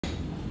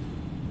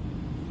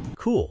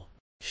cool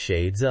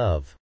shades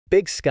of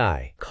big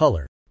sky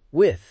color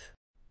with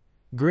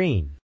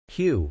green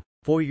hue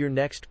for your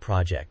next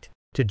project.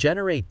 To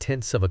generate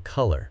tints of a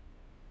color,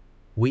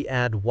 we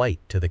add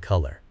white to the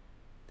color,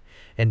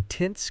 and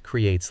tints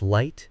creates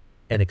light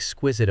and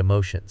exquisite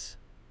emotions.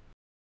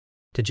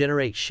 To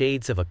generate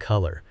shades of a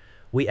color,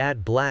 we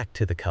add black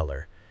to the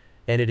color,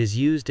 and it is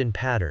used in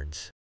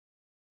patterns.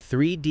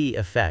 3D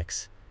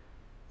effects,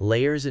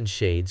 layers and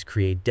shades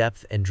create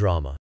depth and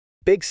drama.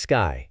 Big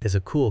sky is a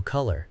cool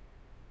color,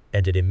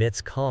 and it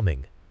emits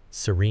calming,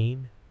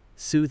 serene,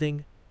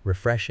 soothing,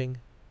 refreshing,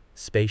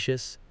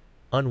 spacious,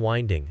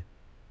 unwinding,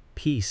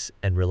 peace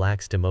and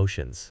relaxed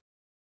emotions.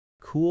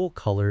 Cool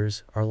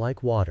colors are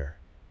like water,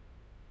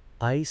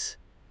 ice,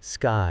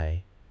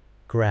 sky,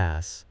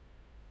 grass,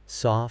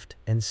 soft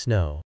and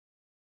snow.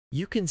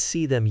 You can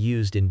see them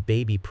used in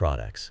baby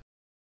products,